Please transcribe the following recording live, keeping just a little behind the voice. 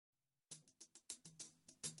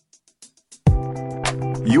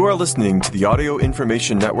You are listening to the Audio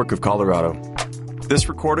Information Network of Colorado. This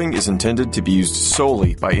recording is intended to be used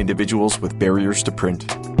solely by individuals with barriers to print.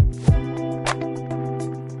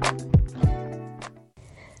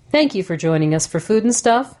 Thank you for joining us for Food and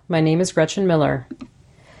Stuff. My name is Gretchen Miller.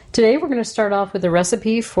 Today we're going to start off with a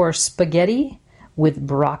recipe for spaghetti with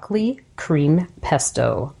broccoli cream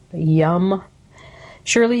pesto. Yum!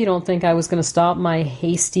 Surely you don't think I was going to stop my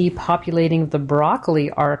hasty populating of the broccoli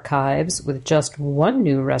archives with just one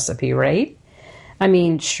new recipe, right? I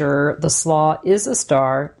mean, sure, the slaw is a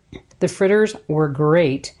star, the fritters were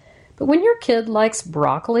great, but when your kid likes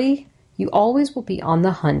broccoli, you always will be on the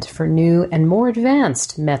hunt for new and more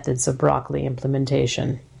advanced methods of broccoli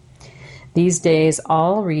implementation. These days,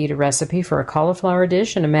 I'll read a recipe for a cauliflower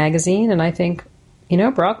dish in a magazine, and I think,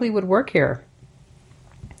 broccoli would work here.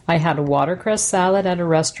 I had a watercress salad at a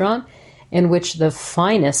restaurant in which the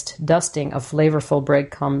finest dusting of flavorful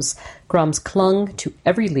breadcrumbs clung to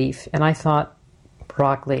every leaf, and I thought,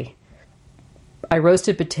 broccoli. I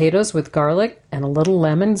roasted potatoes with garlic and a little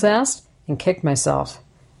lemon zest and kicked myself.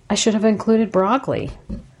 I should have included broccoli.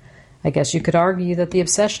 I guess you could argue that the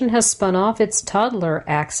obsession has spun off its toddler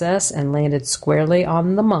axis and landed squarely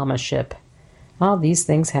on the mama ship. Well, these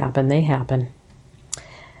things happen. They happen.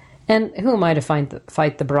 And who am I to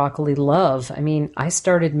fight the broccoli love? I mean, I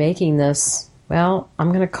started making this, I'm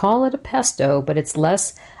going to call it a pesto, but it's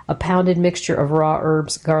less a pounded mixture of raw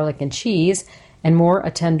herbs, garlic, and cheese, and more a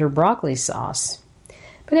tender broccoli sauce.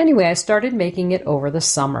 But anyway, I started making it over the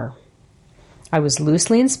summer. I was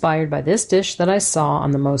loosely inspired by this dish that I saw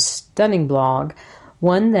on the most stunning blog,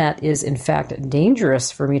 one that is in fact dangerous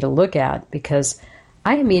for me to look at because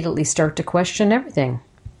I immediately start to question everything.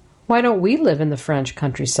 Why don't we live in the French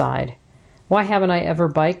countryside? Why haven't I ever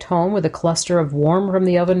biked home with a cluster of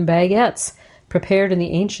warm-from-the-oven baguettes prepared in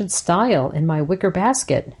the ancient style in my wicker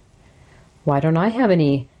basket? Why don't I have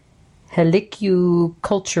any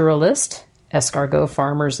heliculturalist, escargot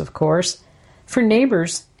farmers, of course, for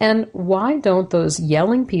neighbors? And why don't those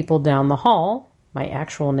yelling people down the hall, my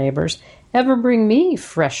actual neighbors, ever bring me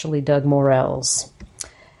freshly dug morels?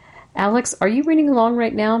 Alex, are you reading along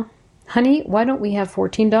right now? Honey, why don't we have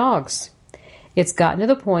 14 dogs? It's gotten to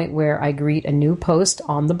the point where I greet a new post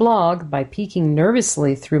on the blog by peeking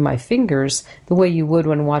nervously through my fingers the way you would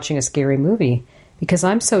when watching a scary movie, because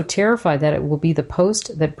I'm so terrified that it will be the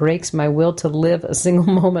post that breaks my will to live a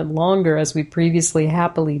single moment longer as we previously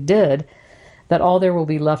happily did, that all there will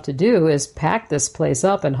be left to do is pack this place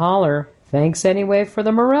up and holler, "Thanks anyway for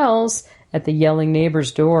the morels," at the yelling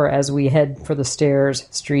neighbor's door as we head for the stairs,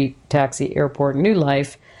 street, taxi, airport, new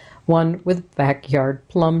life, one with backyard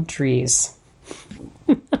plum trees.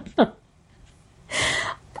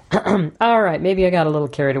 All right, maybe I got a little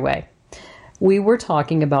carried away. We were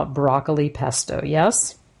talking about broccoli pesto,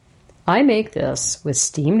 yes? I make this with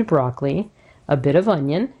steamed broccoli, a bit of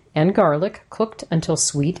onion, and garlic cooked until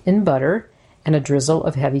sweet in butter, and a drizzle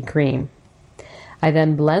of heavy cream. I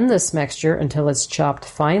then blend this mixture until it's chopped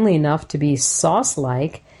finely enough to be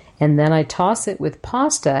sauce-like, and then I toss it with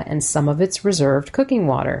pasta and some of its reserved cooking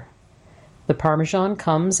water. The Parmesan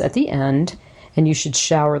comes at the end, and you should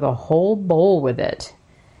shower the whole bowl with it.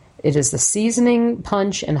 It is the seasoning,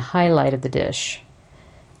 punch, and highlight of the dish.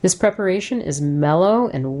 This preparation is mellow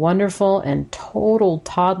and wonderful and total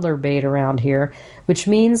toddler bait around here, which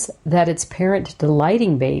means that it's parent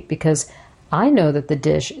delighting bait because I know that the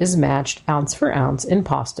dish is matched ounce for ounce in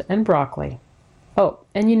pasta and broccoli. Oh,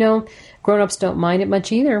 and grown-ups don't mind it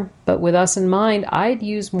much either, but with us in mind, I'd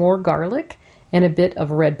use more garlic and a bit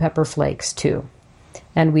of red pepper flakes, too.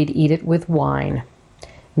 And we'd eat it with wine.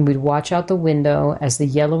 And we'd watch out the window as the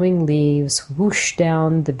yellowing leaves whoosh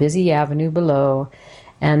down the busy avenue below,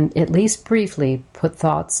 and at least briefly put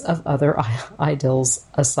thoughts of other idyls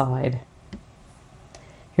aside.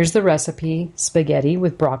 Here's the recipe: spaghetti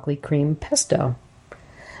with broccoli cream pesto.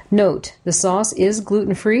 Note, the sauce is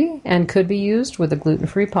gluten-free and could be used with a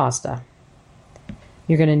gluten-free pasta.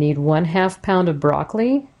 You're going to need 1/2 pound of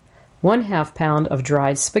broccoli, 1/2 pound of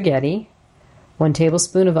dried spaghetti, 1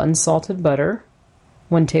 tablespoon of unsalted butter,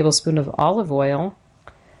 1 tablespoon of olive oil,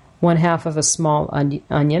 1/2 of a small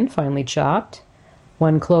onion finely chopped,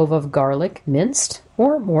 1 clove of garlic minced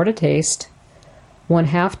or more to taste,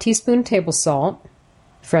 1/2 teaspoon table salt,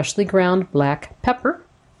 freshly ground black pepper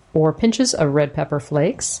or pinches of red pepper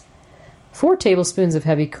flakes, 4 tablespoons of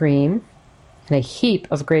heavy cream, and a heap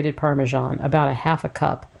of grated Parmesan, about 1/2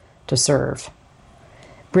 cup, to serve.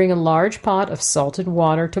 Bring a large pot of salted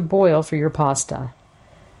water to boil for your pasta.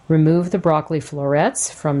 Remove the broccoli florets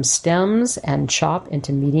from stems and chop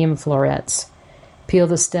into medium florets. Peel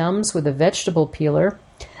the stems with a vegetable peeler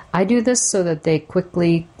I do this so that they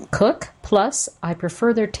quickly cook, plus I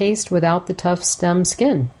prefer their taste without the tough stem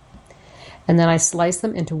skin. And then I slice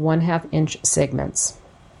them into 1/2 inch segments.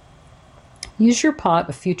 Use your pot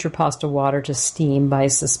of future pasta water to steam by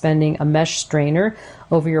suspending a mesh strainer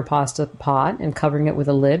over your pasta pot and covering it with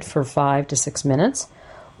a lid for 5 to 6 minutes,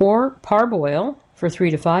 or parboil for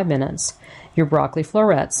 3 to 5 minutes your broccoli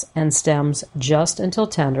florets and stems just until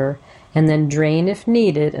tender, and then drain if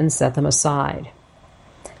needed and set them aside.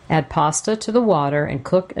 Add pasta to the water and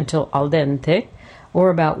cook until al dente, or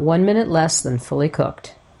about 1 minute less than fully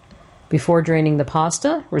cooked. Before draining the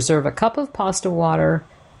pasta, reserve a cup of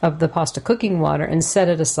the pasta cooking water and set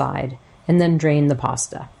it aside, and then drain the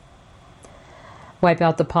pasta. Wipe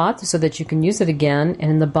out the pot so that you can use it again,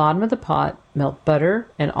 and in the bottom of the pot, melt butter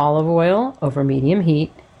and olive oil over medium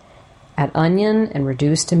heat. Add onion and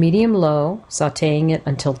reduce to medium-low, sautéing it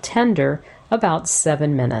until tender, about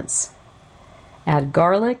 7 minutes. Add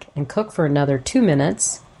garlic and cook for another 2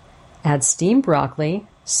 minutes. Add steamed broccoli,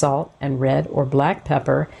 salt, and red or black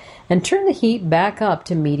pepper, and turn the heat back up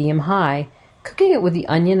to medium-high, cooking it with the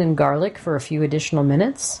onion and garlic for a few additional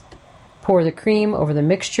minutes. Pour the cream over the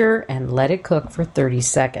mixture and let it cook for 30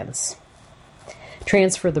 seconds.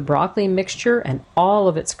 Transfer the broccoli mixture and all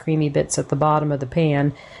of its creamy bits at the bottom of the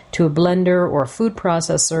pan to a blender or a food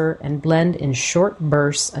processor and blend in short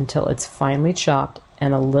bursts until it's finely chopped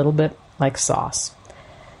and a little bit like sauce.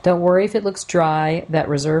 Don't worry if it looks dry. That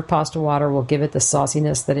reserved pasta water will give it the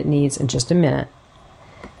sauciness that it needs in just a minute.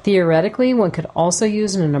 Theoretically, one could also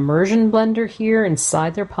use an immersion blender here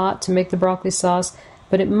inside their pot to make the broccoli sauce,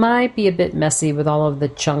 but it might be a bit messy with all of the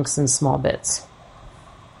chunks and small bits.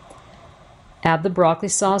 Add the broccoli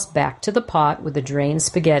sauce back to the pot with the drained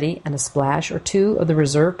spaghetti and a splash or two of the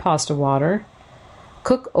reserved pasta water.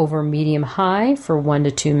 Cook over medium-high for 1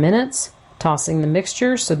 to 2 minutes, tossing the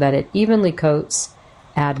mixture so that it evenly coats.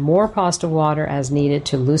 Add more pasta water as needed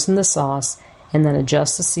to loosen the sauce, and then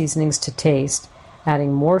adjust the seasonings to taste,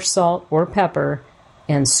 adding more salt or pepper,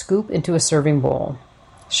 and scoop into a serving bowl.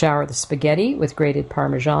 Shower the spaghetti with grated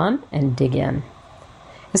Parmesan and dig in.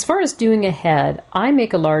 As far as doing ahead, I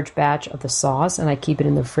make a large batch of the sauce and I keep it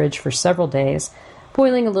in the fridge for several days,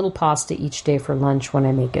 boiling a little pasta each day for lunch when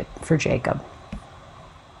I make it for Jacob.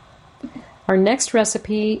 Our next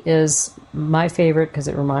recipe is my favorite because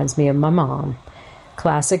it reminds me of my mom.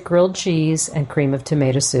 Classic grilled cheese and cream of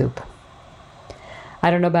tomato soup. I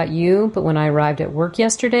don't know about you, but when I arrived at work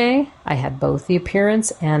yesterday, I had both the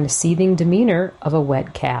appearance and seething demeanor of a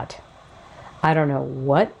wet cat. I don't know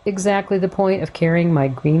what exactly the point of carrying my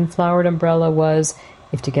green-flowered umbrella was,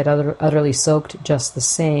 if to get utterly soaked just the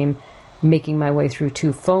same, making my way through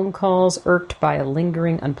 2 phone calls, irked by a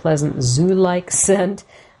lingering, unpleasant zoo-like scent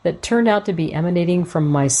that turned out to be emanating from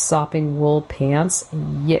my sopping wool pants.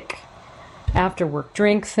 Yick. After work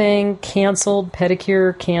drink thing, canceled,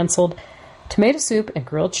 pedicure, canceled. Tomato soup and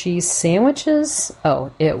grilled cheese sandwiches?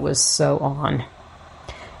 Oh, it was so on.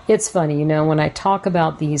 It's funny, when I talk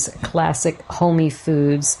about these classic homey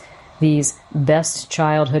foods, these best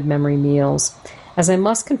childhood memory meals, as I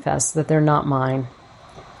must confess that they're not mine.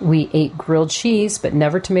 We ate grilled cheese, but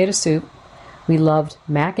never tomato soup. We loved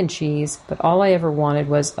mac and cheese, but all I ever wanted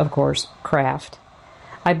was, of course, Kraft.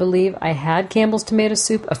 I believe I had Campbell's tomato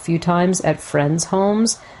soup a few times at friends'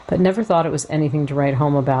 homes, but never thought it was anything to write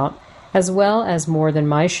home about, as well as more than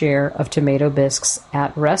my share of tomato bisques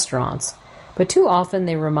at restaurants. But too often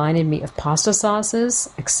they reminded me of pasta sauces,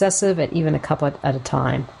 excessive at even a cup at a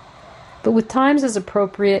time. But with times as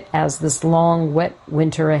appropriate as this long, wet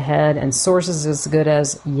winter ahead and sources as good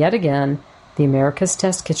as, yet again, the America's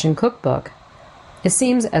Test Kitchen Cookbook, it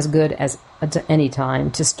seems as good as at any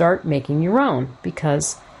time to start making your own,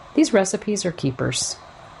 because these recipes are keepers.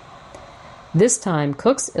 This time,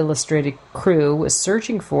 Cook's Illustrated crew was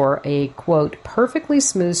searching for a, quote, perfectly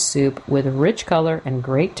smooth soup with rich color and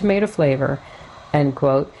great tomato flavor, end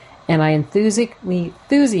quote, and I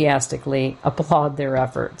enthusiastically applaud their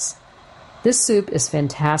efforts. This soup is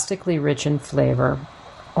fantastically rich in flavor,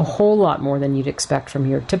 a whole lot more than you'd expect from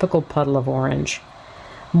your typical puddle of orange.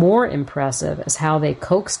 More impressive is how they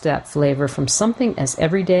coaxed that flavor from something as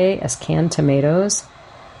everyday as canned tomatoes.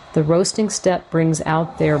 The roasting step brings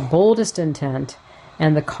out their boldest intent,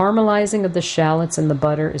 and the caramelizing of the shallots in the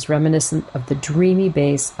butter is reminiscent of the dreamy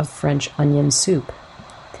base of French onion soup.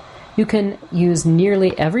 You can use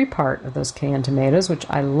nearly every part of those canned tomatoes, which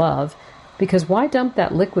I love, because why dump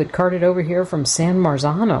that liquid carted over here from San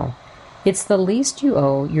Marzano? It's the least you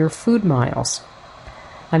owe your food miles.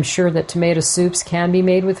 I'm sure that tomato soups can be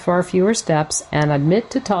made with far fewer steps, and admit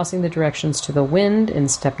to tossing the directions to the wind in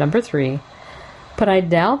step number 3. but I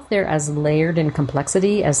doubt they're as layered in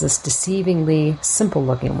complexity as this deceivingly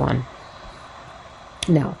simple-looking one.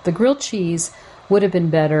 Now, the grilled cheese would have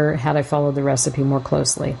been better had I followed the recipe more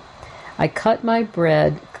closely. I cut my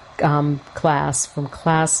bread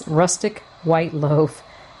class rustic white loaf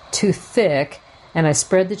too thick, and I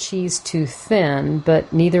spread the cheese too thin,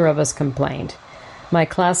 but neither of us complained. My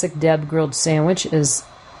classic Deb grilled sandwich is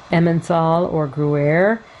Emmenthal or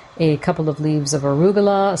Gruyere, a couple of leaves of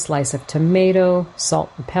arugula, a slice of tomato,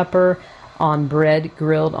 salt and pepper, on bread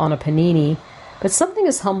grilled on a panini, but something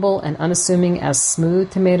as humble and unassuming as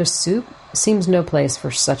smooth tomato soup seems no place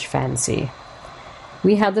for such fancy.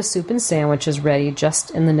 We had the soup and sandwiches ready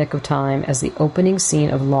just in the nick of time as the opening scene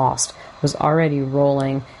of Lost was already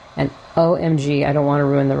rolling, and OMG, I don't want to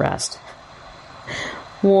ruin the rest.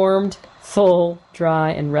 Warmed, full,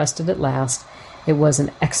 dry, and rested at last, it was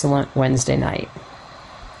an excellent Wednesday night.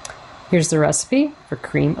 Here's the recipe for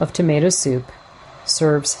cream of tomato soup.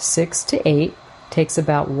 Serves 6 to 8, takes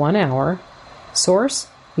about 1 hour. Source,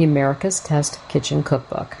 the America's Test Kitchen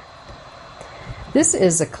Cookbook. This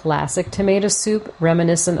is a classic tomato soup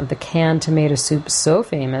reminiscent of the canned tomato soup so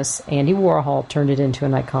famous Andy Warhol turned it into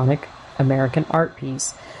an iconic American art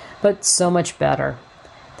piece, but so much better.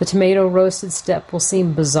 The tomato roasted step will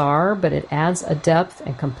seem bizarre, but it adds a depth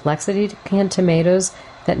and complexity to canned tomatoes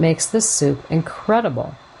that makes this soup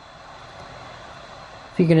incredible.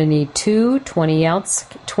 You're going to need 2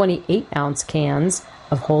 28-ounce cans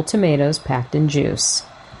of whole tomatoes packed in juice,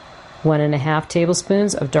 1.5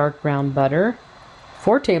 tablespoons of dark brown butter,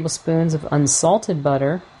 4 tablespoons of unsalted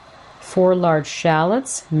butter, 4 large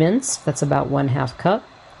shallots, minced, that's about 1/2 cup,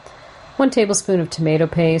 1 tablespoon of tomato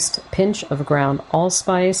paste, pinch of ground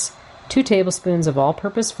allspice, 2 tablespoons of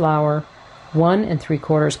all-purpose flour, 1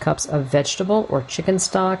 3/4 cups of vegetable or chicken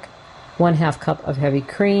stock, 1/2 cup of heavy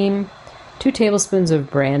cream, 2 tablespoons of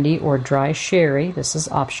brandy or dry sherry, this is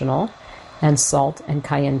optional, and salt and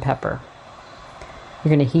cayenne pepper.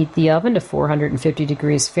 You're going to heat the oven to 450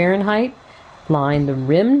 degrees Fahrenheit, line the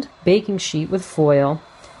rimmed baking sheet with foil,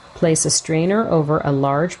 place a strainer over a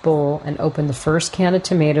large bowl, and open the first can of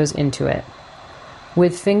tomatoes into it.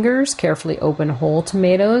 With fingers, carefully open whole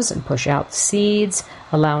tomatoes and push out the seeds,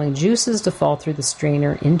 allowing juices to fall through the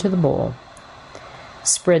strainer into the bowl.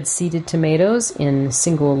 Spread seeded tomatoes in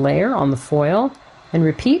single layer on the foil and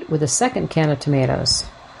repeat with a second can of tomatoes.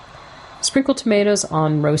 Sprinkle tomatoes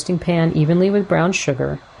on roasting pan evenly with brown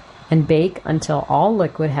sugar and bake until all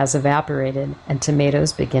liquid has evaporated and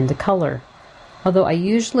tomatoes begin to color, although I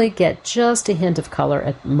usually get just a hint of color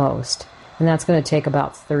at most, and that's going to take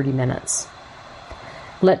about 30 minutes.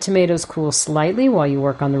 Let tomatoes cool slightly while you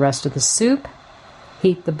work on the rest of the soup.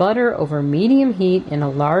 Heat the butter over medium heat in a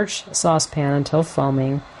large saucepan until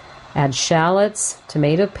foaming. Add shallots,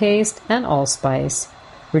 tomato paste, and allspice.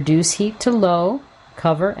 Reduce heat to low,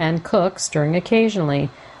 cover and cook, stirring occasionally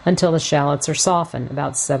until the shallots are softened,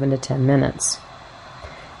 about 7 to 10 minutes.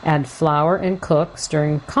 Add flour and cook,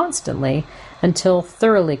 stirring constantly until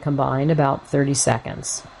thoroughly combined, about 30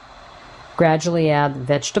 seconds. Gradually add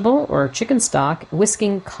vegetable or chicken stock,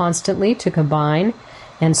 whisking constantly to combine,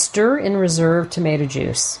 and stir in reserved tomato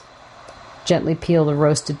juice. Gently peel the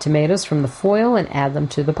roasted tomatoes from the foil and add them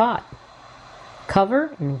to the pot.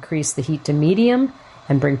 Cover and increase the heat to medium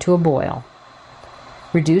and bring to a boil.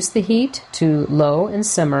 Reduce the heat to low and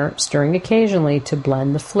simmer, stirring occasionally to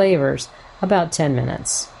blend the flavors, about 10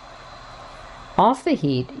 minutes. Off the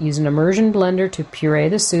heat, use an immersion blender to puree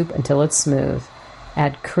the soup until it's smooth.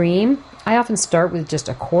 Add cream. I often start with just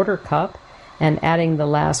a 1/4 cup and adding the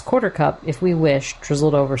last 1/4 cup, if we wish,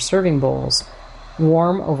 drizzled over serving bowls.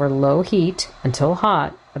 Warm over low heat until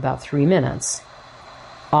hot, about 3 minutes.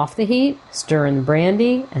 Off the heat, stir in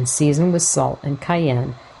brandy and season with salt and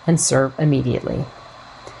cayenne and serve immediately.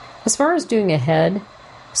 As far as doing ahead,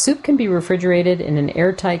 soup can be refrigerated in an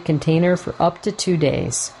airtight container for up to 2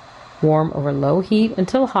 days. Warm over low heat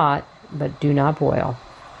until hot, but do not boil.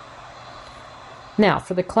 Now,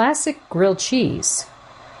 for the classic grilled cheese.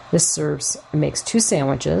 This makes 2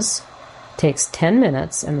 sandwiches, takes 10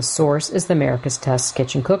 minutes, and the source is the America's Test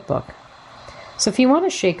Kitchen Cookbook. So if you want to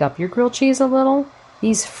shake up your grilled cheese a little,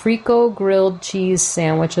 these Frico grilled cheese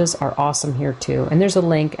sandwiches are awesome here too, and there's a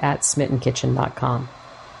link at smittenkitchen.com.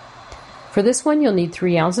 For this one, you'll need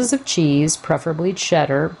 3 ounces of cheese, preferably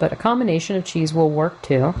cheddar, but a combination of cheese will work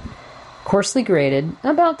too. Coarsely grated,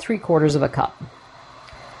 about 3/4 of a cup.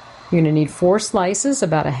 You're going to need 4 slices,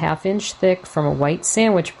 about a 1/2 inch thick, from a white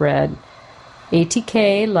sandwich bread.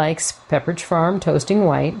 ATK likes Pepperidge Farm toasting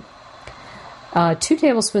white. 2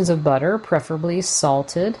 tablespoons of butter, preferably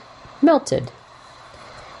salted, melted.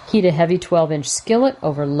 Heat a heavy 12-inch skillet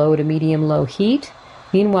over low to medium-low heat.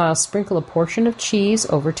 Meanwhile, sprinkle a portion of cheese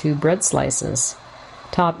over 2 bread slices.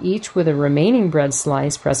 Top each with a remaining bread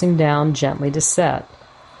slice, pressing down gently to set.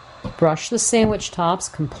 Brush the sandwich tops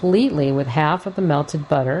completely with half of the melted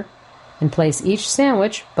butter, and place each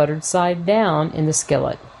sandwich, buttered side down, in the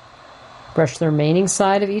skillet. Brush the remaining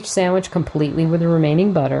side of each sandwich completely with the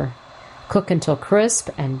remaining butter. Cook until crisp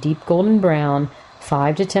and deep golden brown,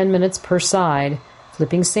 5 to 10 minutes per side,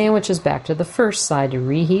 flipping sandwiches back to the first side to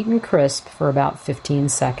reheat and crisp for about 15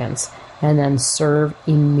 seconds, and then serve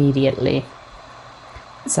immediately.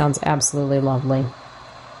 It sounds absolutely lovely.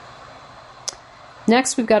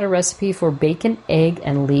 Next, we've got a recipe for bacon, egg,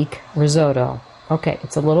 and leek risotto. Okay,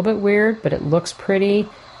 it's a little bit weird, but it looks pretty,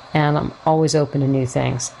 and I'm always open to new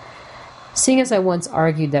things. Seeing as I once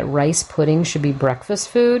argued that rice pudding should be breakfast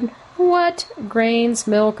food, what? Grains,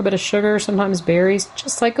 milk, a bit of sugar, sometimes berries,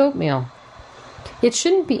 just like oatmeal. It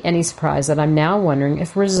shouldn't be any surprise that I'm now wondering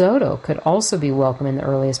if risotto could also be welcome in the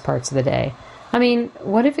earliest parts of the day. I mean,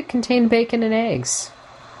 what if it contained bacon and eggs?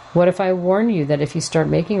 What if I warn you that if you start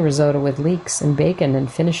making risotto with leeks and bacon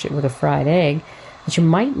and finish it with a fried egg, that you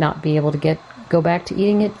might not be able to go back to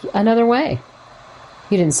eating it another way?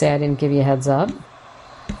 You didn't say I didn't give you a heads up.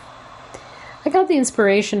 I got the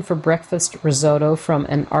inspiration for breakfast risotto from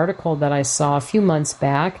an article that I saw a few months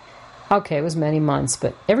back. Okay, it was many months,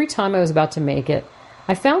 but every time I was about to make it,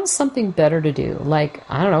 I found something better to do, like,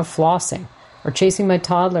 flossing, or chasing my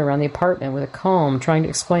toddler around the apartment with a comb, trying to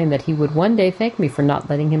explain that he would one day thank me for not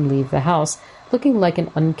letting him leave the house looking like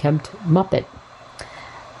an unkempt muppet.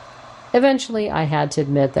 Eventually, I had to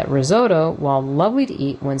admit that risotto, while lovely to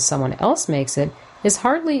eat when someone else makes it, is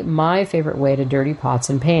hardly my favorite way to dirty pots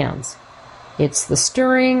and pans. It's the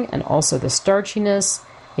stirring and also the starchiness.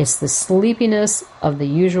 It's the sleepiness of the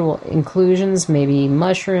usual inclusions, maybe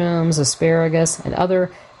mushrooms, asparagus, and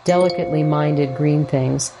other delicately minded green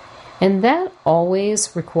things. And that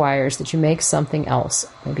always requires that you make something else,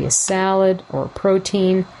 maybe a salad or a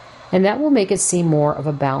protein, and that will make it seem more of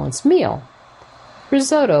a balanced meal.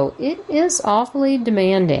 Risotto, it is awfully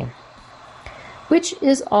demanding, which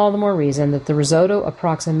is all the more reason that the risotto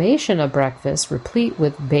approximation of breakfast, replete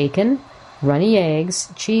with bacon, runny eggs,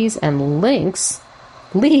 cheese, and leeks,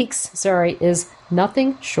 is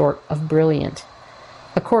nothing short of brilliant.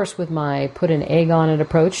 Of course, with my put an egg on it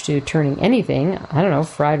approach to turning anything,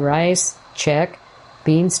 fried rice, check,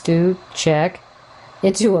 bean stew, check,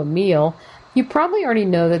 into a meal, you probably already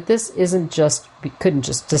know that this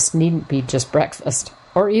needn't be just breakfast,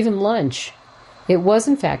 or even lunch. It was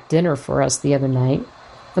in fact dinner for us the other night,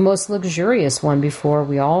 the most luxurious one before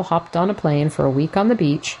we all hopped on a plane for a week on the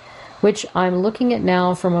beach, which I'm looking at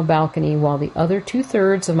now from a balcony while the other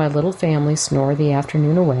 2/3 of my little family snore the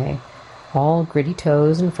afternoon away, all gritty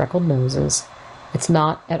toes and freckled noses. It's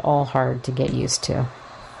not at all hard to get used to.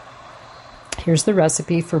 Here's the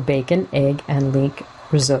recipe for bacon, egg, and leek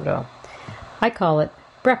risotto. I call it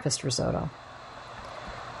breakfast risotto.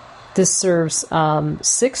 This serves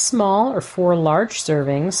 6 small or 4 large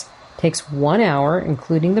servings, takes 1 hour,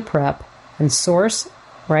 including the prep, and source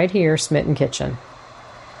right here, Smitten Kitchen.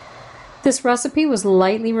 This recipe was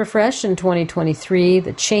lightly refreshed in 2023.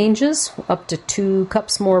 The changes, up to 2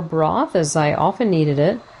 cups more broth, as I often needed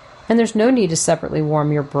it, and there's no need to separately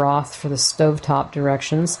warm your broth for the stovetop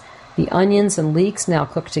directions. The onions and leeks now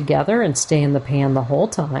cook together and stay in the pan the whole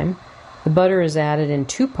time. The butter is added in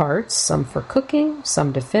 2 parts, some for cooking,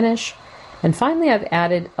 some to finish. And finally, I've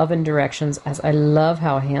added oven directions, as I love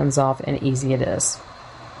how hands-off and easy it is.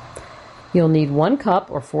 You'll need 1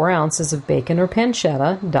 cup or 4 ounces of bacon or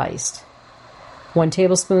pancetta, diced. 1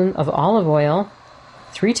 tablespoon of olive oil,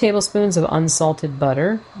 3 tablespoons of unsalted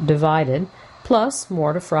butter, divided, plus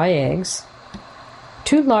more to fry eggs,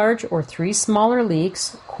 2 large or 3 smaller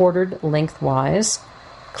leeks, quartered lengthwise,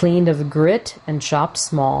 cleaned of grit and chopped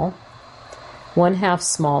small, 1/2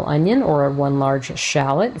 small onion or 1 large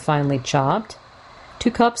shallot, finely chopped,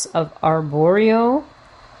 2 cups of arborio,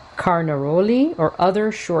 carnaroli, or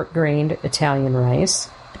other short-grained Italian rice,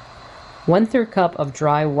 1/3 cup of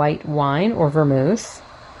dry white wine or vermouth,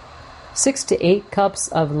 6 to 8 cups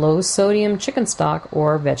of low-sodium chicken stock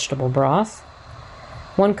or vegetable broth,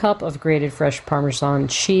 1 cup of grated fresh Parmesan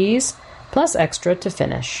cheese, plus extra to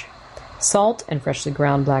finish, salt and freshly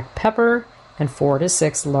ground black pepper, and 4 to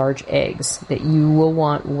 6 large eggs that you will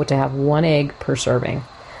want to have 1 egg per serving,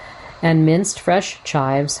 and minced fresh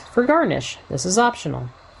chives for garnish. This is optional.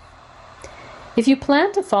 If you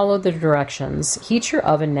plan to follow the directions, heat your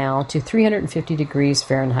oven now to 350 degrees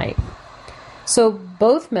Fahrenheit. So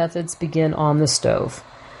both methods begin on the stove.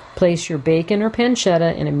 Place your bacon or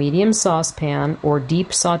pancetta in a medium saucepan or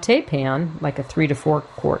deep sauté pan, like a 3 to 4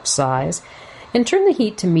 quart size, and turn the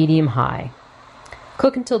heat to medium-high.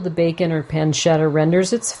 Cook until the bacon or pancetta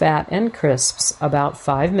renders its fat and crisps, about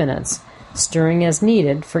 5 minutes, stirring as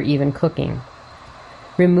needed for even cooking.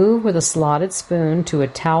 Remove with a slotted spoon to a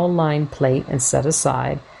towel-lined plate and set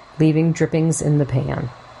aside, leaving drippings in the pan.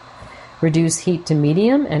 Reduce heat to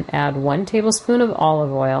medium and add 1 tablespoon of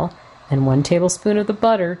olive oil and 1 tablespoon of the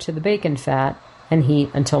butter to the bacon fat and heat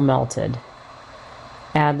until melted.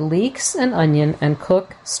 Add leeks and onion and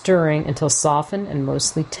cook, stirring until softened and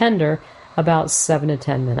mostly tender, about 7 to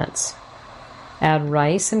 10 minutes. Add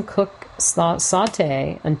rice and cook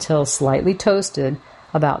sauté until slightly toasted,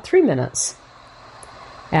 about 3 minutes.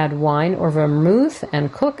 Add wine or vermouth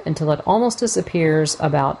and cook until it almost disappears,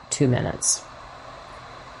 about 2 minutes.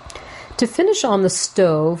 To finish on the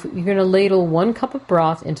stove, you're going to ladle 1 cup of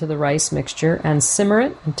broth into the rice mixture and simmer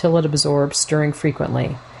it until it absorbs, stirring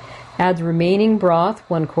frequently. Add the remaining broth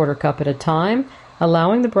 1/4 cup at a time,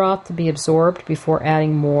 allowing the broth to be absorbed before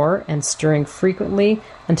adding more and stirring frequently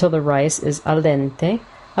until the rice is al dente,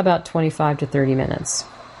 about 25 to 30 minutes.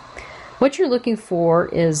 What you're looking for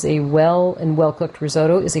is a well-cooked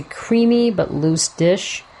risotto is a creamy but loose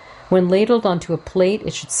dish. When ladled onto a plate,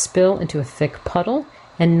 it should spill into a thick puddle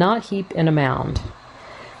and not heap in a mound.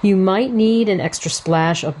 You might need an extra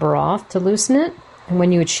splash of broth to loosen it, and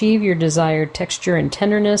when you achieve your desired texture and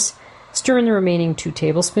tenderness, stir in the remaining 2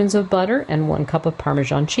 tablespoons of butter and 1 cup of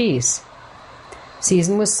Parmesan cheese.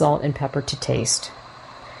 Season with salt and pepper to taste.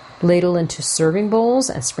 Ladle into serving bowls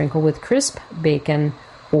and sprinkle with crisp bacon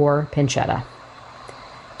or pancetta.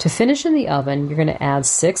 To finish in the oven, you're going to add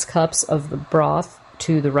 6 cups of the broth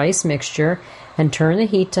to the rice mixture and turn the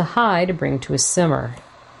heat to high to bring to a simmer.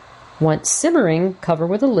 Once simmering, cover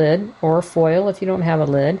with a lid or foil if you don't have a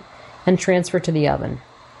lid and transfer to the oven.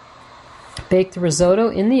 Bake the risotto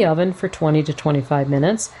in the oven for 20 to 25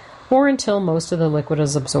 minutes or until most of the liquid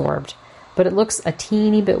is absorbed, but it looks a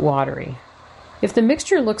teeny bit watery. If the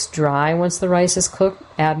mixture looks dry once the rice is cooked,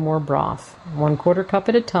 add more broth, 1/4 cup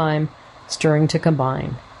at a time, stirring to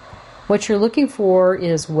combine. What you're looking for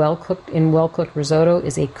is well-cooked risotto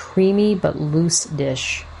is a creamy but loose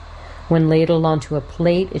dish. When ladled onto a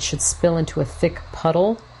plate, it should spill into a thick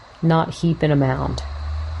puddle, not heap in a mound.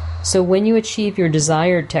 So when you achieve your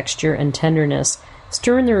desired texture and tenderness,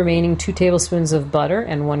 stir in the remaining 2 tablespoons of butter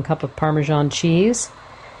and 1 cup of Parmesan cheese.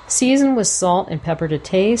 Season with salt and pepper to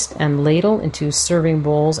taste and ladle into serving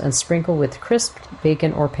bowls and sprinkle with crisped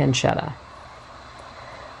bacon or pancetta.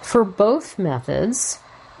 For both methods,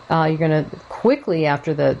 you're going to quickly,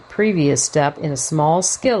 after the previous step, in a small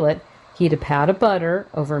skillet, heat a pat of butter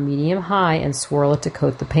over medium-high and swirl it to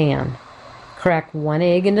coat the pan. Crack 1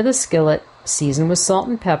 egg into the skillet, season with salt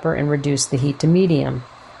and pepper, and reduce the heat to medium.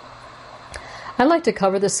 I like to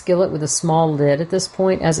cover the skillet with a small lid at this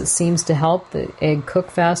point, as it seems to help the egg cook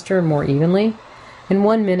faster and more evenly. In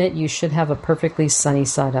 1 minute, you should have a perfectly sunny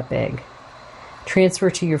side-up egg. Transfer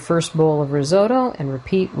to your first bowl of risotto and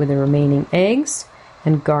repeat with the remaining eggs,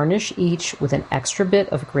 and garnish each with an extra bit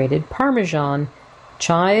of grated Parmesan,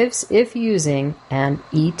 chives if using, and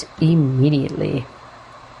eat immediately.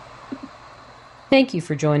 Thank you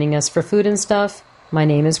for joining us for Food and Stuff. My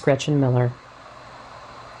name is Gretchen Miller.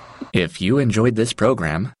 If you enjoyed this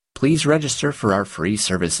program, please register for our free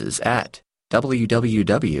services at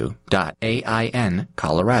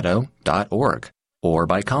www.aincolorado.org or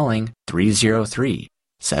by calling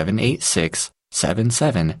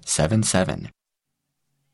 303-786-7777.